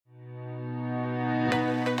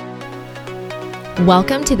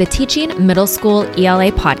Welcome to the Teaching Middle School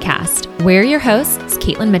ELA podcast. We're your hosts,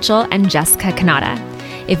 Caitlin Mitchell and Jessica Kanata.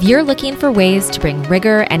 If you're looking for ways to bring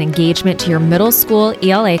rigor and engagement to your middle school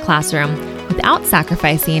ELA classroom without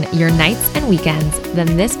sacrificing your nights and weekends,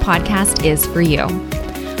 then this podcast is for you.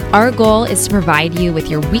 Our goal is to provide you with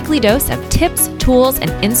your weekly dose of tips, tools,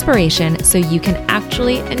 and inspiration so you can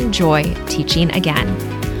actually enjoy teaching again.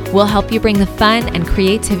 We'll help you bring the fun and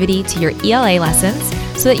creativity to your ELA lessons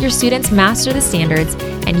so that your students master the standards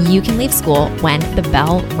and you can leave school when the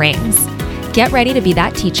bell rings. Get ready to be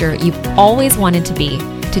that teacher you've always wanted to be,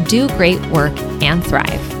 to do great work and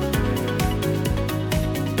thrive.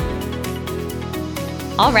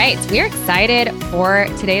 All right, we're excited for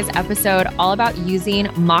today's episode all about using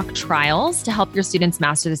mock trials to help your students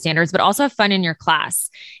master the standards, but also have fun in your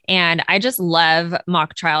class. And I just love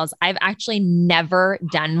mock trials. I've actually never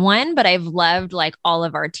done one, but I've loved like all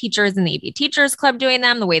of our teachers in the EB Teachers Club doing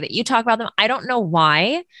them, the way that you talk about them. I don't know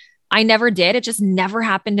why I never did. It just never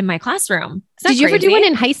happened in my classroom. Did you ever do one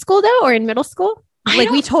in high school though, or in middle school?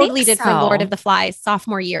 Like we totally did for Lord of the Flies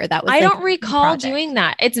sophomore year. That was I don't recall doing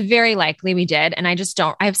that. It's very likely we did. And I just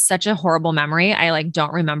don't, I have such a horrible memory. I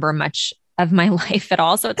don't remember much of my life at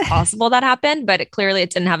all. So it's possible that happened, but it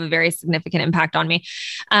didn't have a very significant impact on me.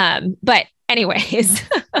 But anyways,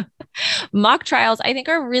 mock trials, I think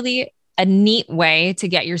are really a neat way to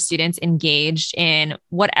get your students engaged in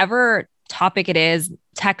whatever topic it is,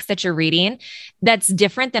 text that you're reading, that's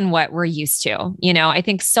different than what we're used to. You know, I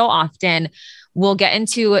think so often we'll get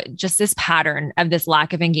into just this pattern of this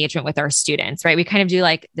lack of engagement with our students, right? We kind of do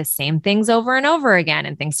like the same things over and over again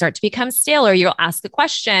and things start to become stale, or you'll ask a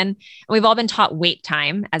question and we've all been taught wait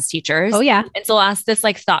time as teachers. Oh yeah. And so we'll ask this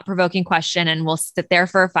like thought-provoking question and we'll sit there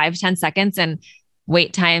for 5-10 seconds and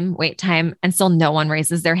wait time. And still no one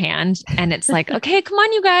raises their hand. And it's like, okay, come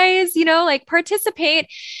on, you guys, participate.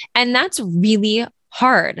 And that's really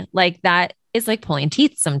hard. Like that is like pulling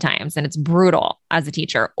teeth sometimes. And it's brutal as a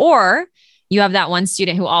teacher. Or you have that one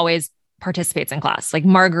student who always participates in class. Like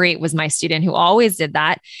Marguerite was my student who always did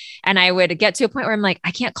that. And I would get to a point where I'm like,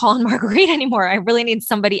 I can't call on Marguerite anymore. I really need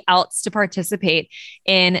somebody else to participate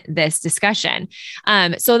in this discussion.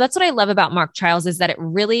 So that's what I love about mock trials is that it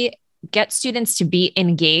really gets students to be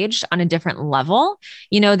engaged on a different level.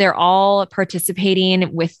 They're all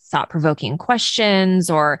participating with thought-provoking questions,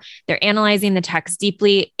 or they're analyzing the text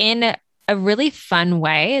deeply in a really fun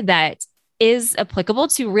way that is applicable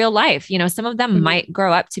to real life. Some of them might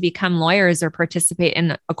grow up to become lawyers or participate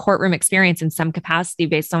in a courtroom experience in some capacity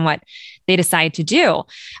based on what they decide to do.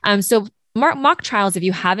 So mock trials, if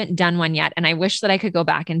you haven't done one yet, and I wish that I could go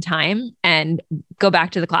back in time and go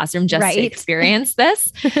back to the classroom just to experience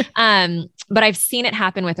this. But I've seen it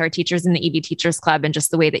happen with our teachers in the EB Teachers Club, and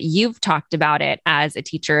just the way that you've talked about it as a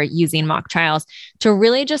teacher using mock trials to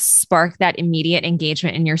really just spark that immediate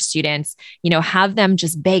engagement in your students, have them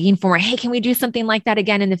just begging for more. Hey, can we do something like that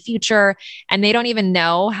again in the future? And they don't even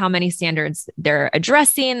know how many standards they're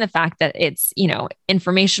addressing. The fact that it's,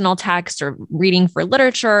 informational text or reading for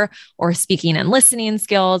literature or speaking and listening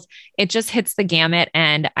skills, it just hits the gamut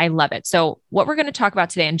and I love it. So what we're going to talk about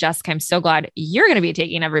today, and Jessica, I'm so glad you're going to be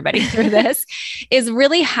taking everybody through this, is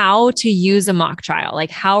really how to use a mock trial.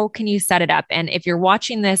 Like how can you set it up? And if you're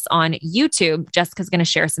watching this on YouTube, Jessica's going to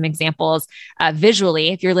share some examples visually.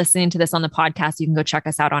 If you're listening to this on the podcast, you can go check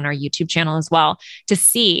us out on our YouTube channel as well to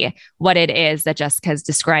see what it is that Jessica's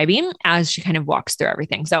describing as she kind of walks through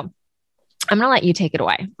everything. So I'm going to let you take it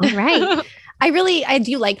away. All right. I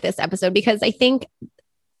do like this episode because I think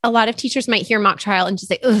a lot of teachers might hear mock trial and just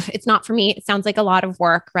say, ugh, it's not for me. It sounds like a lot of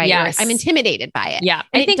work, right? Yes. Or I'm intimidated by it. Yeah.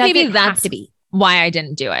 And I think maybe that's why I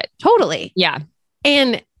didn't do it. Totally. Yeah.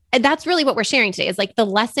 And that's really what we're sharing today is like the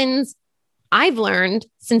lessons I've learned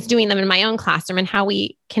since doing them in my own classroom and how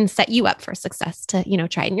we can set you up for success to,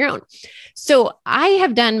 try it in your own. So I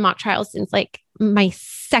have done mock trials since like my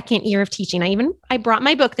second year of teaching. I brought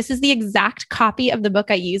my book. This is the exact copy of the book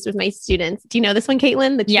I used with my students. Do you know this one,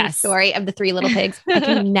 Caitlin? The true story of the Three Little Pigs. I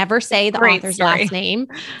can never say the author's last name,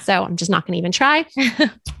 so I'm just not going to even try.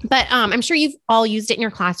 But I'm sure you've all used it in your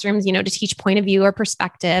classrooms, to teach point of view or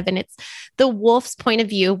perspective. And it's the wolf's point of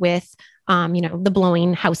view with the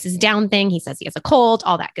blowing houses down thing. He says he has a cold,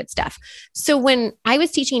 all that good stuff. So when I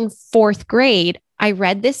was teaching fourth grade, I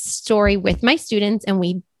read this story with my students and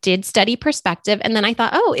we did study perspective. And then I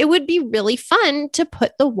thought, oh, it would be really fun to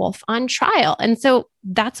put the wolf on trial. And so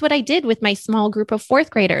that's what I did with my small group of fourth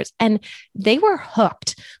graders. And they were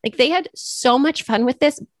hooked. Like they had so much fun with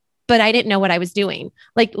this, but I didn't know what I was doing.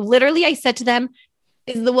 Like literally I said to them,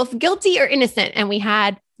 is the wolf guilty or innocent? And we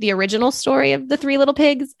had the original story of the Three Little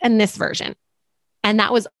Pigs and this version. And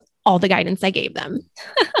that was all the guidance I gave them.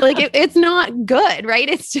 Like it's not good, right?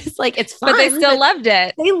 It's just like, it's fun. But they still loved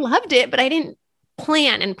it. They loved it, but I didn't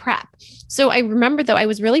plan and prep. So I remember though, I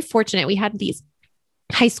was really fortunate. We had these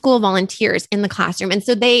high school volunteers in the classroom. And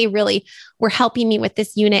so they really were helping me with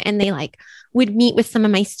this unit, and they like would meet with some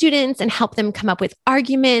of my students and help them come up with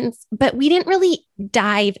arguments, but we didn't really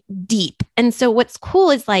dive deep. And so what's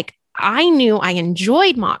cool is like, I knew I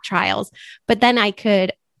enjoyed mock trials, but then I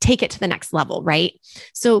could take it to the next level, right?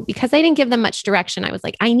 So because I didn't give them much direction, I was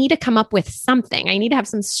like, I need to come up with something. I need to have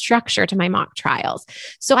some structure to my mock trials.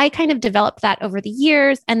 So I kind of developed that over the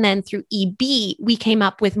years. And then through EB, we came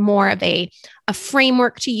up with more of a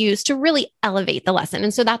framework to use to really elevate the lesson.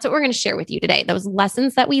 And so that's what we're going to share with you today, those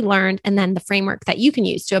lessons that we learned, and then the framework that you can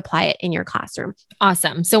use to apply it in your classroom.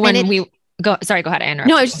 Awesome. So when go ahead. I interrupted.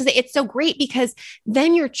 No, I was just going to say, it's so great because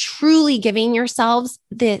then you're truly giving yourselves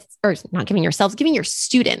this, or not giving yourselves, giving your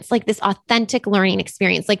students like this authentic learning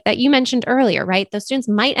experience, like that you mentioned earlier, right? Those students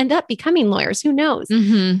might end up becoming lawyers, who knows?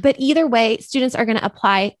 Mm-hmm. But either way, students are going to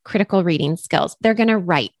apply critical reading skills. They're going to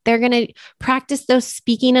write. They're going to practice those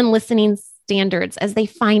speaking and listening standards as they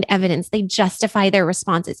find evidence. They justify their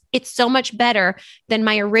responses. It's so much better than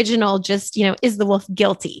my original just, is the wolf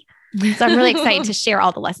guilty? So I'm really excited to share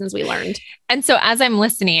all the lessons we learned. And so as I'm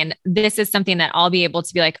listening, this is something that I'll be able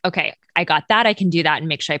to be like, okay, I got that. I can do that and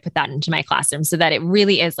make sure I put that into my classroom so that it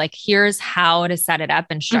really is like, here's how to set it up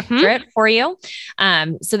and structure it for you.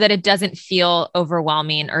 So that it doesn't feel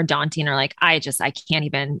overwhelming or daunting or like, I can't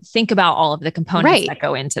even think about all of the components that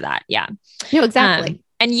go into that. Yeah. No, exactly.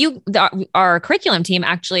 And our curriculum team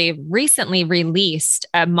actually recently released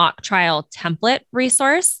a mock trial template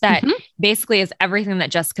resource that basically is everything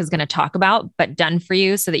that Jessica's going to talk about, but done for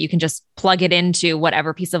you so that you can just plug it into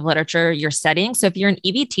whatever piece of literature you're studying. So if you're an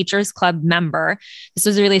EB Teachers Club member, this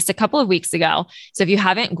was released a couple of weeks ago. So if you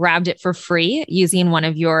haven't grabbed it for free using one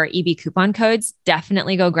of your EB coupon codes,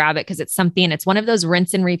 definitely go grab it because it's one of those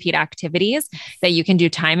rinse and repeat activities that you can do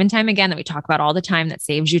time and time again that we talk about all the time that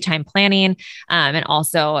saves you time planning and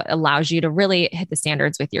also allows you to really hit the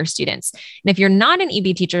standards with your students. And if you're not an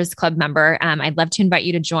EB Teachers Club member, I'd love to invite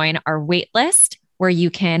you to join our wait list, where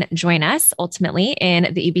you can join us ultimately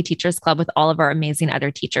in the EB Teachers Club with all of our amazing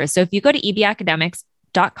other teachers. So if you go to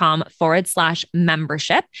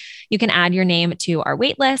ebacademics.com/membership, you can add your name to our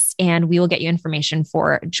wait list and we will get you information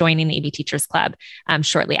for joining the EB Teachers Club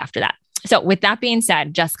shortly after that. So with that being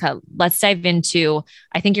said, Jessica, let's dive into,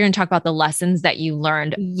 I think you're going to talk about the lessons that you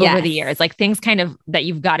learned over the years, like things kind of that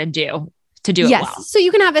you've got to do it well. So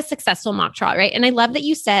you can have a successful mock trial, right? And I love that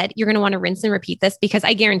you said you're going to want to rinse and repeat this because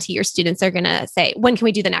I guarantee your students are going to say, when can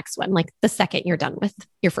we do the next one? Like the second you're done with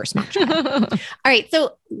your first mock trial. All right.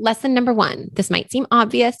 So lesson number 1, this might seem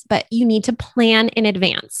obvious, but you need to plan in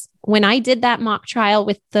advance. When I did that mock trial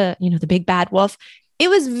with the big bad wolf, it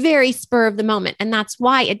was very spur of the moment. And that's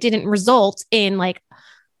why it didn't result in like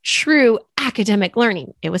true academic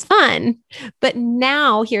learning. It was fun. But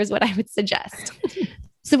now here's what I would suggest.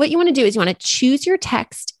 So what you want to do is you want to choose your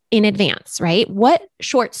text in advance, right? What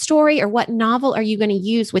short story or what novel are you going to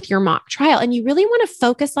use with your mock trial? And you really want to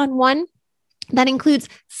focus on one that includes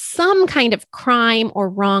some kind of crime or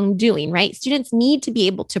wrongdoing, right? Students need to be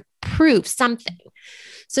able to prove something.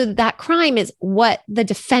 So that crime is what the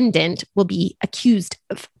defendant will be accused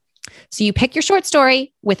of. So you pick your short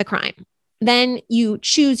story with a crime. Then you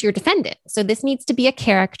choose your defendant. So this needs to be a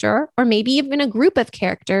character or maybe even a group of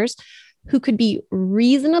characters who could be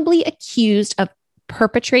reasonably accused of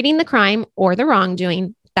perpetrating the crime or the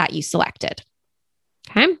wrongdoing that you selected.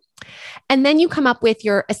 Okay. And then you come up with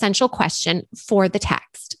your essential question for the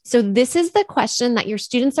text. So this is the question that your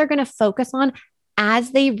students are going to focus on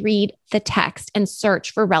as they read the text and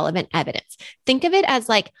search for relevant evidence. Think of it as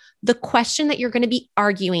like the question that you're going to be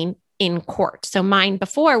arguing in court. So mine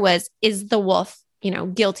before was, is the wolf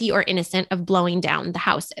guilty or innocent of blowing down the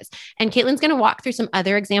houses? And Caitlin's going to walk through some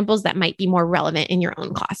other examples that might be more relevant in your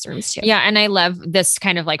own classrooms too. Yeah. And I love this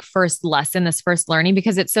kind of like first lesson, this first learning,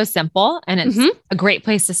 because it's so simple and it's a great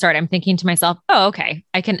place to start. I'm thinking to myself, oh, okay,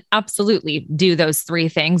 I can absolutely do those 3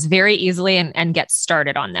 things very easily and get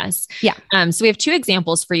started on this. Yeah. So we have 2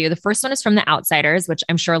 examples for you. The first one is from The Outsiders, which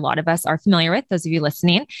I'm sure a lot of us are familiar with, those of you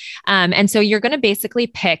listening. And so you're going to basically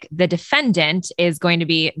pick the defendant is going to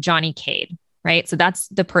be Johnny Cade. Right. So that's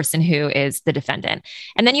the person who is the defendant.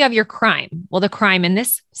 And then you have your crime. Well, the crime in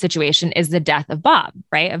this situation is the death of Bob,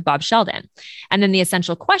 right? Of Bob Sheldon. And then the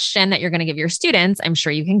essential question that you're going to give your students, I'm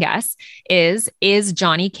sure you can guess, is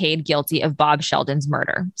Johnny Cade guilty of Bob Sheldon's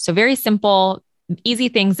murder? So very simple, easy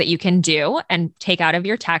things that you can do and take out of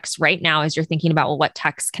your text right now as you're thinking about, well, what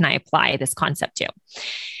text can I apply this concept to?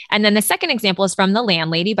 And then the second example is from The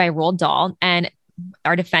Landlady by Roald Dahl. And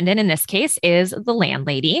Our defendant in this case is the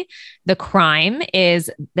landlady. The crime is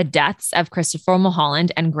the deaths of Christopher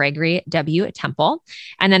Mulholland and Gregory W. Temple.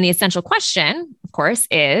 And then the essential question, of course,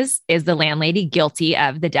 is the landlady guilty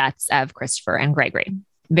of the deaths of Christopher and Gregory?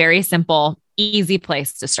 Very simple, easy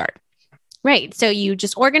place to start. Right. So you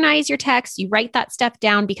just organize your text, you write that stuff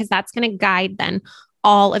down because that's going to guide then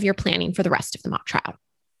all of your planning for the rest of the mock trial.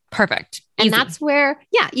 Perfect. And that's where,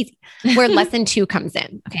 easy, where lesson 2 comes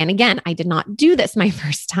in. Okay. And again, I did not do this my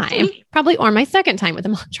first time, probably, or my second time with a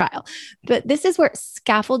mock trial, but this is where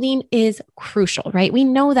scaffolding is crucial, right? We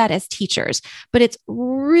know that as teachers, but it's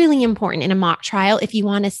really important in a mock trial if you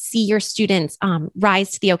want to see your students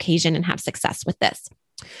rise to the occasion and have success with this.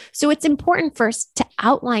 So it's important first to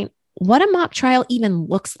outline what a mock trial even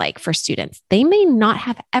looks like for students. They may not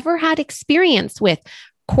have ever had experience with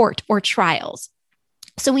court or trials.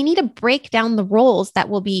 So we need to break down the roles that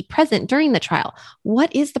will be present during the trial.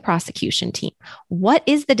 What is the prosecution team? What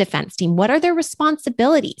is the defense team? What are their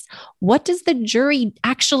responsibilities? What does the jury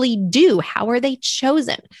actually do? How are they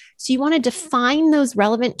chosen? So you want to define those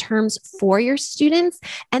relevant terms for your students,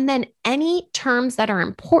 and then any terms that are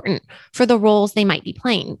important for the roles they might be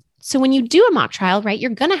playing. So when you do a mock trial, right,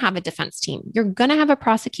 you're going to have a defense team, you're going to have a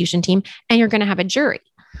prosecution team, and you're going to have a jury.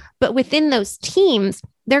 But within those teams,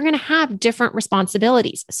 they're going to have different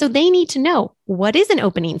responsibilities. So they need to know, what is an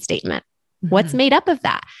opening statement? What's made up of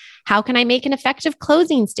that? How can I make an effective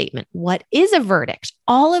closing statement? What is a verdict?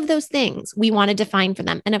 All of those things we want to define for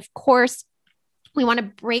them. And of course, we want to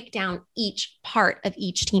break down each part of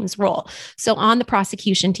each team's role. So on the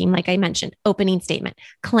prosecution team, like I mentioned, opening statement,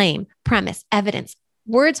 claim, premise, evidence,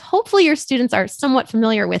 words hopefully your students are somewhat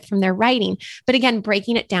familiar with from their writing, but again,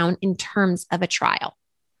 breaking it down in terms of a trial.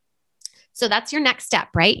 So that's your next step,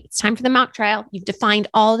 right? It's time for the mock trial. You've defined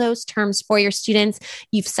all those terms for your students.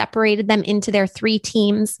 You've separated them into their 3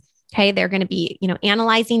 teams. Okay. They're going to be,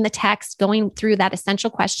 analyzing the text, going through that essential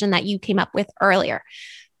question that you came up with earlier.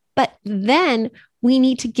 But then we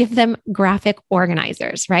need to give them graphic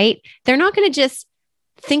organizers, right? They're not going to just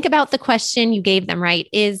think about the question you gave them, right?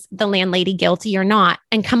 Is the landlady guilty or not?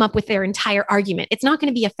 And come up with their entire argument. It's not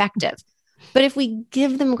going to be effective. But if we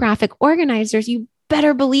give them graphic organizers, you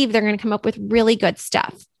better believe they're going to come up with really good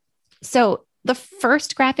stuff. So the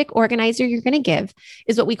first graphic organizer you're going to give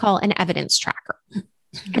is what we call an evidence tracker.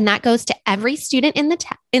 And that goes to every student in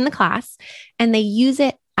the class, and they use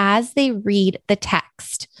it as they read the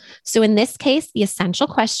text. So in this case, the essential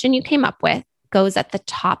question you came up with goes at the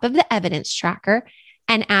top of the evidence tracker.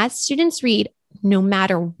 And as students read, no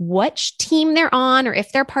matter which team they're on or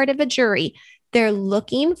if they're part of a jury, they're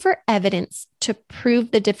looking for evidence to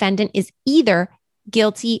prove the defendant is either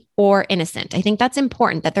guilty or innocent. I think that's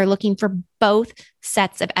important that they're looking for both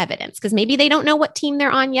sets of evidence, because maybe they don't know what team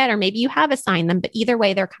they're on yet, or maybe you have assigned them, but either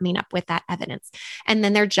way, they're coming up with that evidence and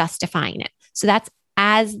then they're justifying it. So that's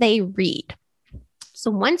as they read.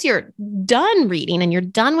 So once you're done reading and you're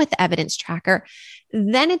done with the evidence tracker,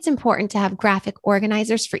 then it's important to have graphic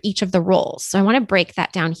organizers for each of the roles. So I want to break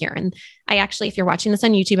that down here. And I actually, if you're watching this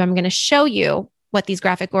on YouTube, I'm going to show you what these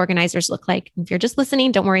graphic organizers look like. If you're just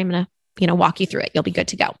listening, don't worry, I'm going to walk you through it. You'll be good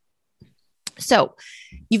to go. So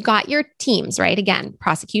you've got your teams, right? Again,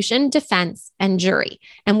 prosecution, defense, and jury.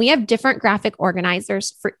 And we have different graphic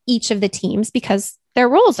organizers for each of the teams because their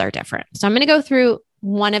roles are different. So I'm going to go through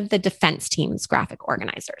one of the defense team's graphic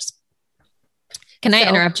organizers. Can I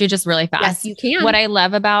interrupt you just really fast? Yes, you can. What I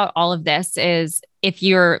love about all of this is, if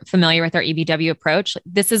you're familiar with our EBW approach,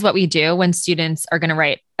 this is what we do when students are going to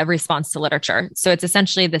write a response to literature. So it's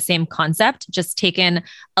essentially the same concept, just taken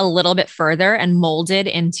a little bit further and molded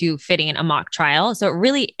into fitting a mock trial. So it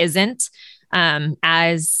really isn't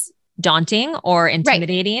as daunting or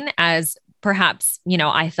intimidating as perhaps,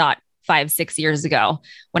 I thought 5-6 years ago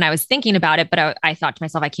when I was thinking about it, but I thought to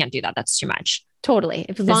myself, I can't do that. That's too much. Totally.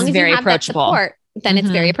 As long as you have that support, then it's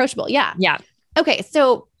very approachable. Yeah. Yeah. Okay.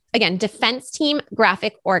 So again, defense team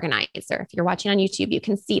graphic organizer. If you're watching on YouTube, you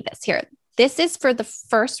can see this here. This is for the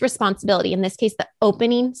first responsibility, in this case, the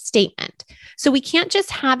opening statement. So we can't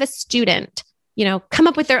just have a student, come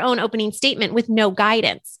up with their own opening statement with no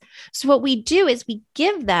guidance. So what we do is we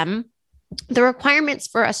give them the requirements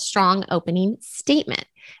for a strong opening statement.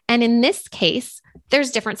 And in this case,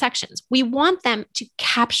 there's different sections. We want them to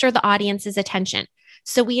capture the audience's attention.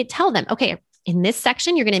 So we tell them, okay, in this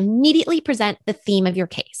section, you're going to immediately present the theme of your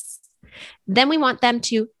case. Then we want them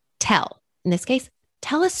to tell, in this case,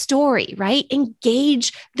 tell a story, right?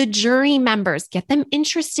 Engage the jury members, get them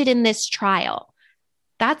interested in this trial.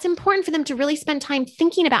 That's important for them to really spend time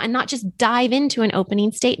thinking about and not just dive into an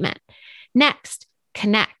opening statement. Next,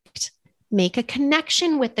 connect, make a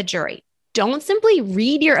connection with the jury. don't simply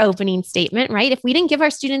read your opening statement, right? If we didn't give our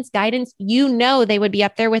students guidance, they would be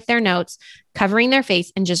up there with their notes, covering their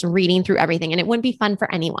face and just reading through everything. And it wouldn't be fun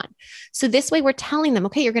for anyone. So this way we're telling them,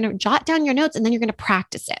 okay, you're going to jot down your notes and then you're going to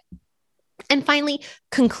practice it. And finally,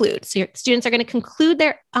 conclude. So your students are going to conclude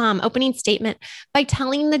their opening statement by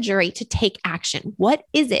telling the jury to take action. What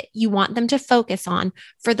is it you want them to focus on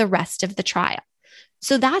for the rest of the trial?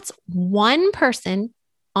 So that's one person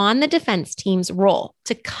on the defense team's role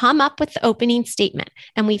to come up with the opening statement.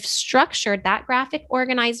 And we've structured that graphic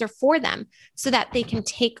organizer for them so that they can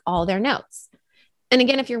take all their notes. And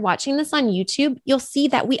again, if you're watching this on YouTube, you'll see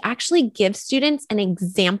that we actually give students an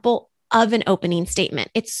example of an opening statement.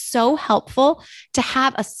 It's so helpful to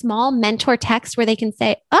have a small mentor text where they can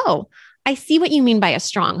say, oh, I see what you mean by a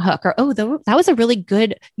strong hook, or, oh, that was a really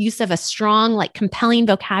good use of a strong, like compelling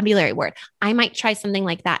vocabulary word. I might try something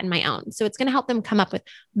like that in my own. So it's going to help them come up with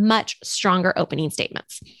much stronger opening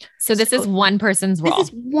statements. So this is one person's role. This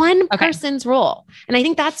is one person's role. And I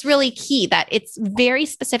think that's really key, that it's very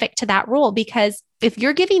specific to that role, because if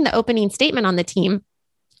you're giving the opening statement on the team,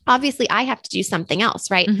 obviously I have to do something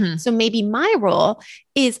else, right? Mm-hmm. So maybe my role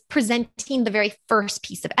is presenting the very first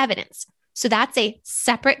piece of evidence. So that's a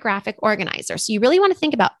separate graphic organizer. So you really want to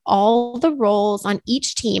think about all the roles on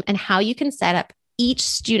each team and how you can set up each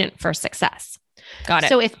student for success. Got it.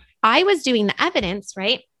 So if I was doing the evidence,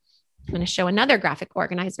 right? I'm going to show another graphic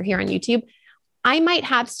organizer here on YouTube. I might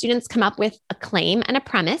have students come up with a claim and a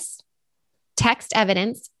premise, text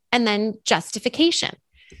evidence, and then justification.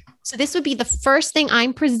 So this would be the first thing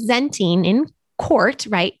I'm presenting in court,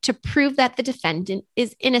 right, to prove that the defendant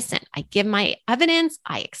is innocent. I give my evidence,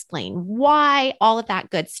 I explain why, all of that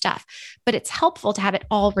good stuff, but it's helpful to have it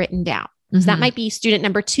all written down. Mm-hmm. So that might be student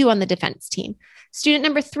number 2 on the defense team. Student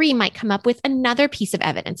number 3 might come up with another piece of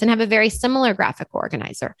evidence and have a very similar graphic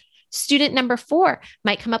organizer. Student number 4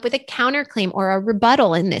 might come up with a counterclaim or a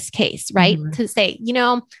rebuttal in this case, right? Mm-hmm. To say,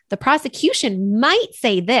 the prosecution might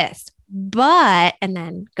say this, but, and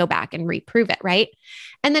then go back and reprove it, right?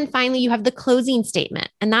 And then finally, you have the closing statement.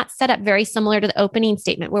 And that's set up very similar to the opening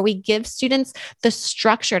statement, where we give students the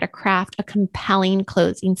structure to craft a compelling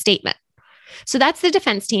closing statement. So that's the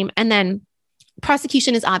defense team. And then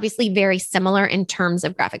prosecution is obviously very similar in terms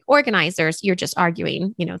of graphic organizers. You're just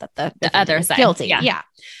arguing, that the other side is guilty. Yeah.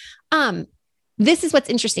 This is what's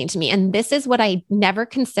interesting to me. And this is what I never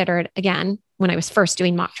considered, again, when I was first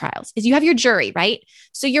doing mock trials, is you have your jury, right?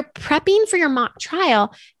 So you're prepping for your mock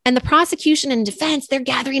trial, and the prosecution and defense, they're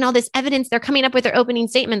gathering all this evidence. They're coming up with their opening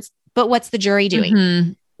statements, but what's the jury doing?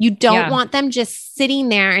 Mm-hmm. You don't want them just sitting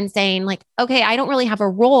there and saying like, okay, I don't really have a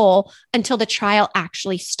role until the trial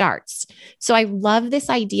actually starts. So I love this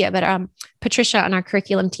idea, but Patricia on our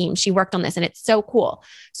curriculum team, she worked on this and it's so cool.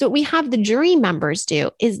 So what we have the jury members do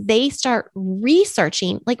is they start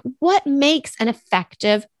researching like what makes an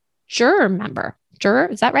effective juror member. Juror,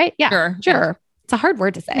 is that right? Yeah. Juror. It's a hard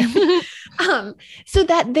word to say. So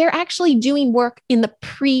that they're actually doing work in the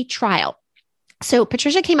pre-trial. So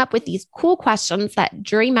Patricia came up with these cool questions that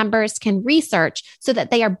jury members can research so that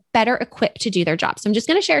they are better equipped to do their job. So I'm just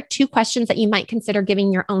going to share 2 questions that you might consider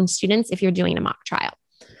giving your own students if you're doing a mock trial.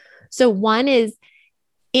 So one is,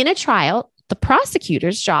 in a trial, the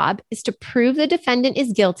prosecutor's job is to prove the defendant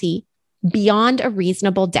is guilty beyond a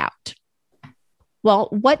reasonable doubt. Well,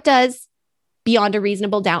 what does beyond a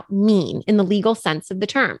reasonable doubt mean in the legal sense of the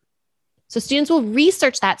term? So students will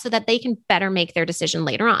research that so that they can better make their decision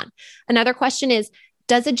later on. Another question is,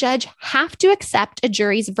 does a judge have to accept a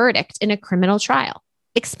jury's verdict in a criminal trial?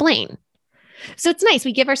 Explain. So it's nice.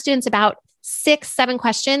 We give our students about 6-7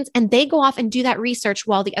 questions and they go off and do that research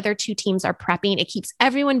while the other 2 teams are prepping. It keeps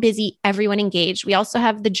everyone busy, everyone engaged. We also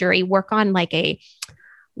have the jury work on like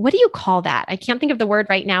what do you call that? I can't think of the word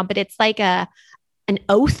right now, but it's like an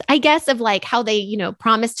oath, I guess, of like how they,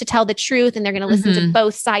 promise to tell the truth and they're going to listen to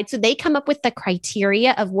both sides. So they come up with the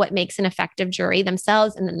criteria of what makes an effective jury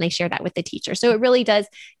themselves, and then they share that with the teacher. So it really does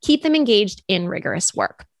keep them engaged in rigorous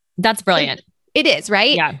work. That's brilliant. It is,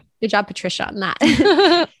 right? Yeah. Good job, Patricia, on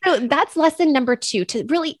that. So that's lesson number 2, to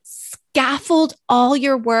really scaffold all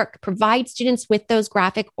your work, provide students with those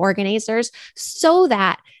graphic organizers so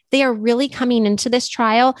that they are really coming into this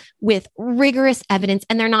trial with rigorous evidence,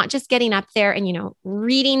 and they're not just getting up there and,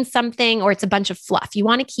 reading something or it's a bunch of fluff. You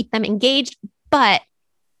want to keep them engaged, but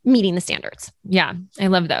meeting the standards. Yeah, I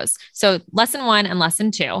love those. So lesson 1 and lesson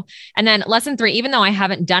 2. And then lesson 3, even though I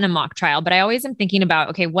haven't done a mock trial, but I always am thinking about,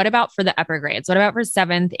 okay, what about for the upper grades? What about for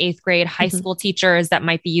 7th, 8th grade high school teachers that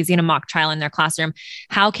might be using a mock trial in their classroom?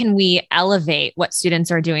 How can we elevate what students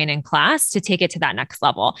are doing in class to take it to that next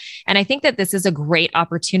level? And I think that this is a great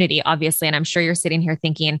opportunity, obviously. And I'm sure you're sitting here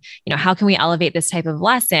thinking, how can we elevate this type of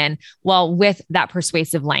lesson? Well, with that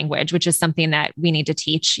persuasive language, which is something that we need to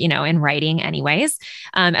teach, in writing anyways.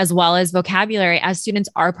 As well as vocabulary as students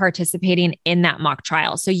are participating in that mock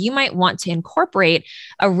trial. So you might want to incorporate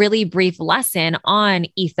a really brief lesson on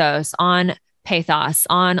ethos, on pathos,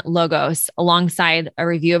 on logos, alongside a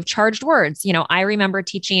review of charged words. I remember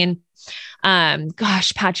teaching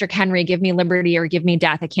Patrick Henry, Give Me Liberty or Give Me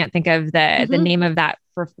Death. I can't think of the name of that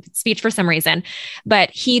speech for some reason, but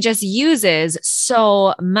he just uses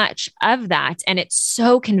so much of that. And it's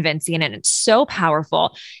so convincing and it's so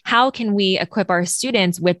powerful. How can we equip our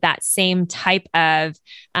students with that same type of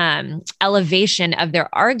elevation of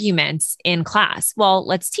their arguments in class? Well,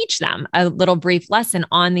 let's teach them a little brief lesson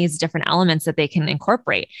on these different elements that they can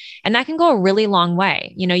incorporate. And that can go a really long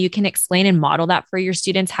way. You can explain and model that for your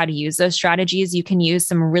students, how to use those strategies. You can use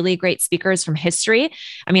some really great speakers from history.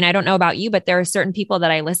 I mean, I don't know about you, but there are certain people that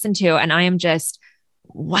I listen to and I am just,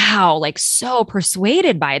 wow, like so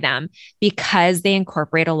persuaded by them because they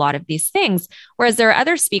incorporate a lot of these things. Whereas there are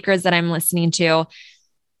other speakers that I'm listening to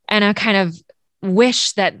and I kind of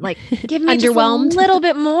wish that like, give me just a little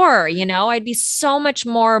bit more, I'd be so much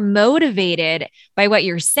more motivated by what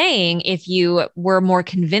you're saying if you were more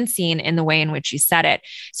convincing in the way in which you said it.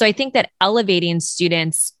 So I think that elevating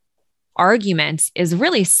students' arguments is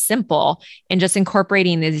really simple in just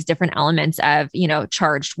incorporating these different elements of,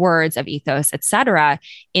 charged words, of ethos, et cetera,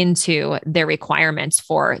 into their requirements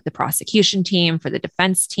for the prosecution team, for the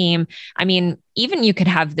defense team. I mean, even you could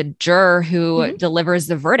have the juror who delivers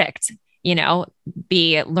the verdict,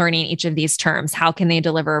 be learning each of these terms. How can they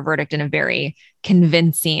deliver a verdict in a very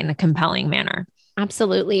convincing, compelling manner?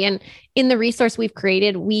 Absolutely. And in the resource we've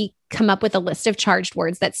created, we come up with a list of charged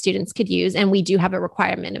words that students could use. And we do have a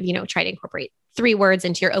requirement of, try to incorporate 3 words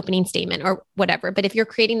into your opening statement or whatever. But if you're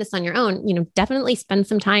creating this on your own, definitely spend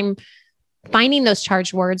some time finding those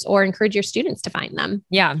charged words or encourage your students to find them.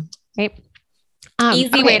 Yeah. Right.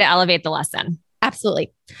 Easy way to elevate the lesson.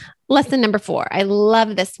 Absolutely. Lesson number 4. I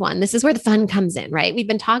love this one. This is where the fun comes in, right? We've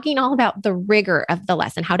been talking all about the rigor of the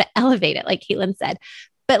lesson, how to elevate it, like Caitlin said.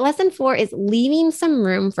 But lesson 4 is leaving some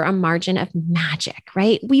room for a margin of magic,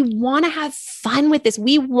 right? We want to have fun with this.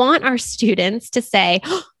 We want our students to say,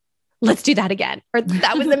 oh, let's do that again. Or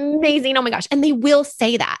that was amazing. Oh my gosh. And they will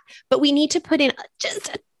say that, but we need to put in just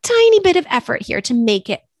a tiny bit of effort here to make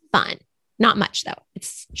it fun. Not much though.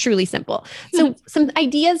 It's truly simple. So some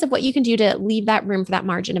ideas of what you can do to leave that room for that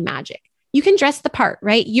margin of magic. You can dress the part,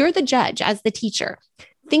 right? You're the judge as the teacher.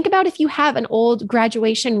 Think about if you have an old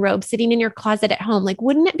graduation robe sitting in your closet at home, like,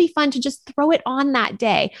 wouldn't it be fun to just throw it on that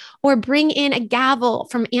day or bring in a gavel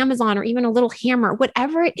from Amazon or even a little hammer,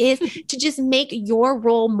 whatever it is to just make your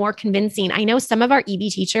role more convincing. I know some of our EB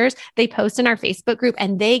teachers, they post in our Facebook group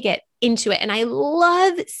and they get into it. And I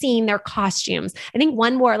love seeing their costumes. I think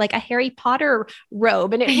one wore like a Harry Potter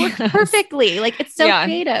robe and it worked perfectly. Like it's so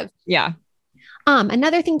creative. Yeah.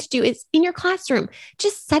 Another thing to do is in your classroom,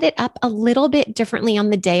 just set it up a little bit differently on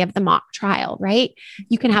the day of the mock trial, right?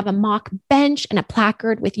 You can have a mock bench and a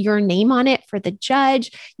placard with your name on it for the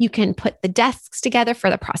judge. You can put the desks together for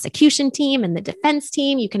the prosecution team and the defense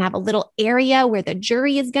team. You can have a little area where the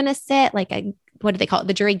jury is going to sit, like what do they call it?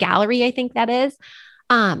 The jury gallery, I think that is.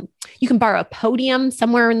 You can borrow a podium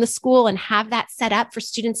somewhere in the school and have that set up for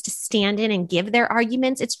students to stand in and give their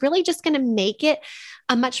arguments. It's really just going to make it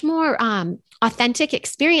a much more authentic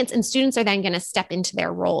experience, and students are then going to step into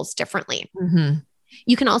their roles differently. Mm-hmm.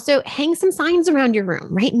 You can also hang some signs around your room,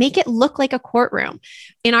 right? Make it look like a courtroom.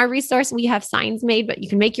 In our resource, we have signs made, but you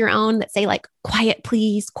can make your own that say like, quiet,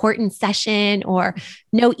 please, court in session, or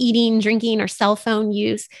no eating, drinking, or cell phone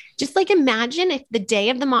use. Just like imagine if the day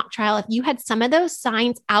of the mock trial, if you had some of those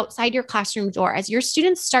signs outside your classroom door, as your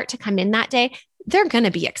students start to come in that day, they're going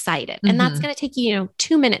to be excited. And that's going to take you,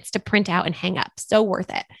 2 minutes to print out and hang up. So worth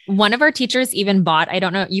it. One of our teachers even bought, I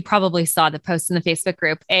don't know, you probably saw the post in the Facebook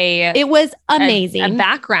group, it was amazing. A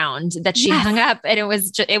background that she hung up, and it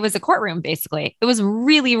was a courtroom, basically. It was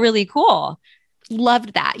really, really cool.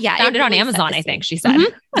 Loved that. Yeah. Found it on Amazon, I think she said.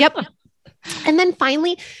 Yep. And then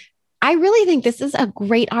finally, I really think this is a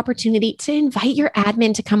great opportunity to invite your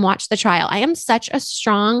admin to come watch the trial. I am such a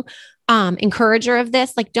strong encourager of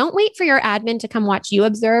this. Like, don't wait for your admin to come watch you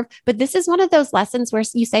observe. But this is one of those lessons where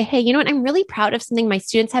you say, hey, you know what? I'm really proud of something my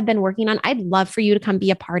students have been working on. I'd love for you to come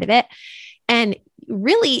be a part of it. And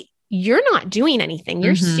really, you're not doing anything.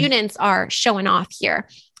 Your students are showing off here.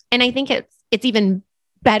 And I think it's even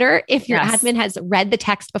better if your admin has read the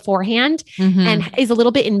text beforehand and is a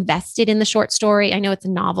little bit invested in the short story. I know it's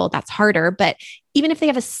a novel, that's harder, but even if they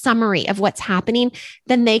have a summary of what's happening,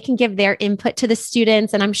 then they can give their input to the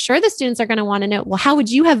students. And I'm sure the students are going to want to know, well, how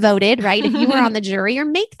would you have voted, right? If you were on the jury, or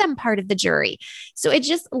make them part of the jury. So it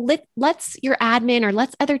just lets your admin or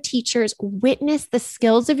lets other teachers witness the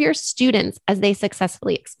skills of your students as they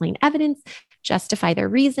successfully explain evidence, justify their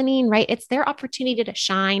reasoning, right? It's their opportunity to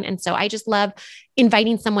shine. And so I just love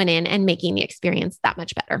inviting someone in and making the experience that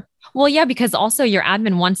much better. Well, yeah, because also your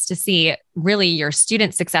admin wants to see really your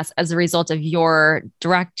student success as a result of your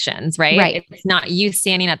directions, right? Right. It's not you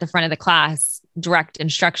standing at the front of the class, direct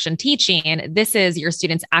instruction teaching. This is your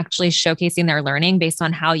students actually showcasing their learning based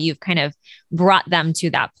on how you've kind of brought them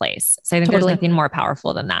to that place. So I think there's nothing more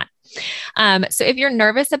powerful than that. So if you're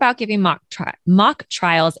nervous about giving mock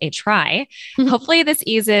trials a try, hopefully this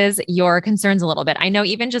eases your concerns a little bit. I know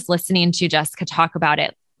even just listening to Jessica talk about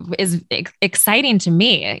it is exciting to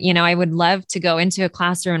me. You know, I would love to go into a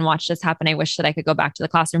classroom and watch this happen. I wish that I could go back to the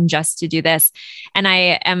classroom just to do this. And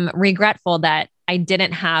I am regretful that I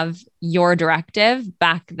didn't have your directive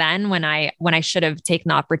back then when I should have taken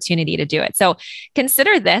the opportunity to do it. So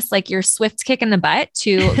consider this like your swift kick in the butt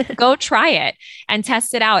to go try it and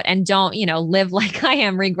test it out, and don't, live like I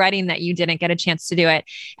am regretting that you didn't get a chance to do it.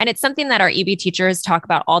 And it's something that our EB teachers talk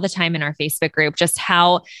about all the time in our Facebook group, just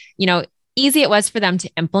how, easy it was for them to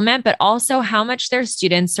implement, but also how much their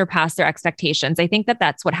students surpass their expectations. I think that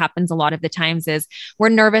that's what happens a lot of the times is we're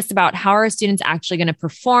nervous about how our students actually going to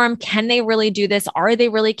perform. Can they really do this? Are they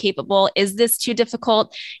really capable? Is this too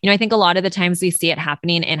difficult? I think a lot of the times we see it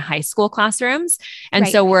happening in high school classrooms. And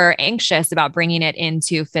so we're anxious about bringing it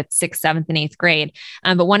into 5th, 6th, 7th, and 8th grade.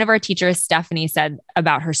 But one of our teachers, Stephanie, said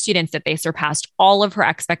about her students that they surpassed all of her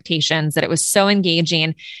expectations, that it was so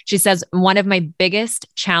engaging. She says, one of my biggest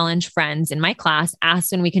challenge friends in my class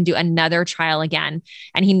asked when we can do another trial again.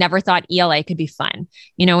 And he never thought ELA could be fun.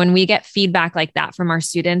 When we get feedback like that from our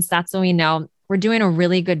students, that's when we know we're doing a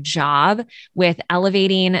really good job with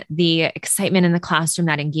elevating the excitement in the classroom,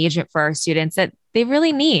 that engagement for our students that they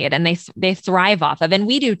really need and they thrive off of. And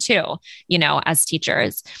we do too, as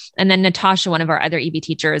teachers. And then Natasha, one of our other EB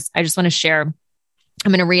teachers, I just want to share,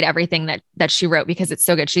 I'm going to read everything that she wrote because it's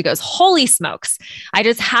so good. She goes, holy smokes. I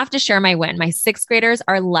just have to share my win. My 6th graders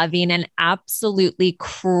are loving and absolutely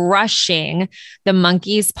crushing the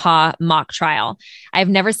Monkey's Paw mock trial. I've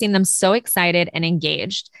never seen them so excited and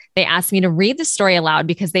engaged. They asked me to read the story aloud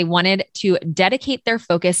because they wanted to dedicate their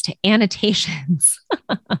focus to annotations.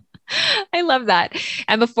 I love that.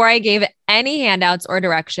 And before I gave any handouts or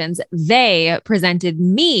directions, they presented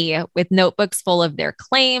me with notebooks full of their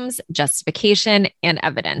claims, justification, and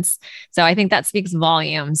evidence. So I think that speaks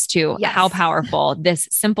volumes to how powerful this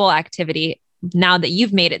simple activity, now that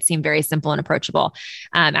you've made it seem very simple and approachable,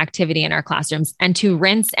 activity in our classrooms, and to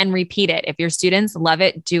rinse and repeat it. If your students love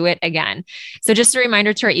it, do it again. So just a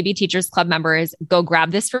reminder to our EB Teachers Club members, go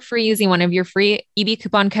grab this for free using one of your free EB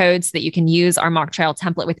coupon codes so that you can use our mock trial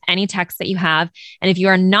template with any text that you have. And if you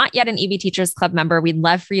are not yet an EB Teachers Club member, we'd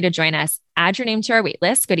love for you to join us. Add your name to our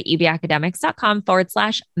waitlist. Go to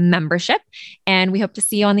ebacademics.com/membership. And we hope to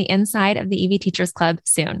see you on the inside of the EB Teachers Club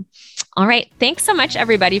soon. All right. Thanks so much,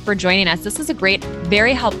 everybody, for joining us. This was a great,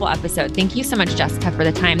 very helpful episode. Thank you so much, Jessica, for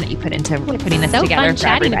the time that you put into putting this together for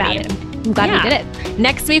everybody. I'm glad we did it.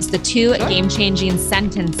 Next week's the 2 game-changing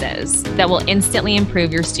sentences that will instantly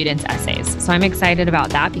improve your students' essays. So I'm excited about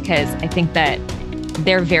that because I think that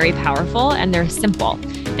they're very powerful and they're simple.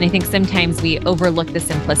 And I think sometimes we overlook the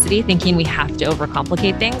simplicity, thinking we have to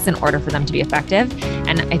overcomplicate things in order for them to be effective.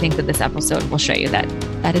 And I think that this episode will show you that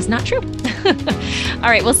that is not true. All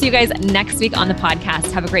right. We'll see you guys next week on the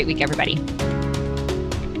podcast. Have a great week, everybody.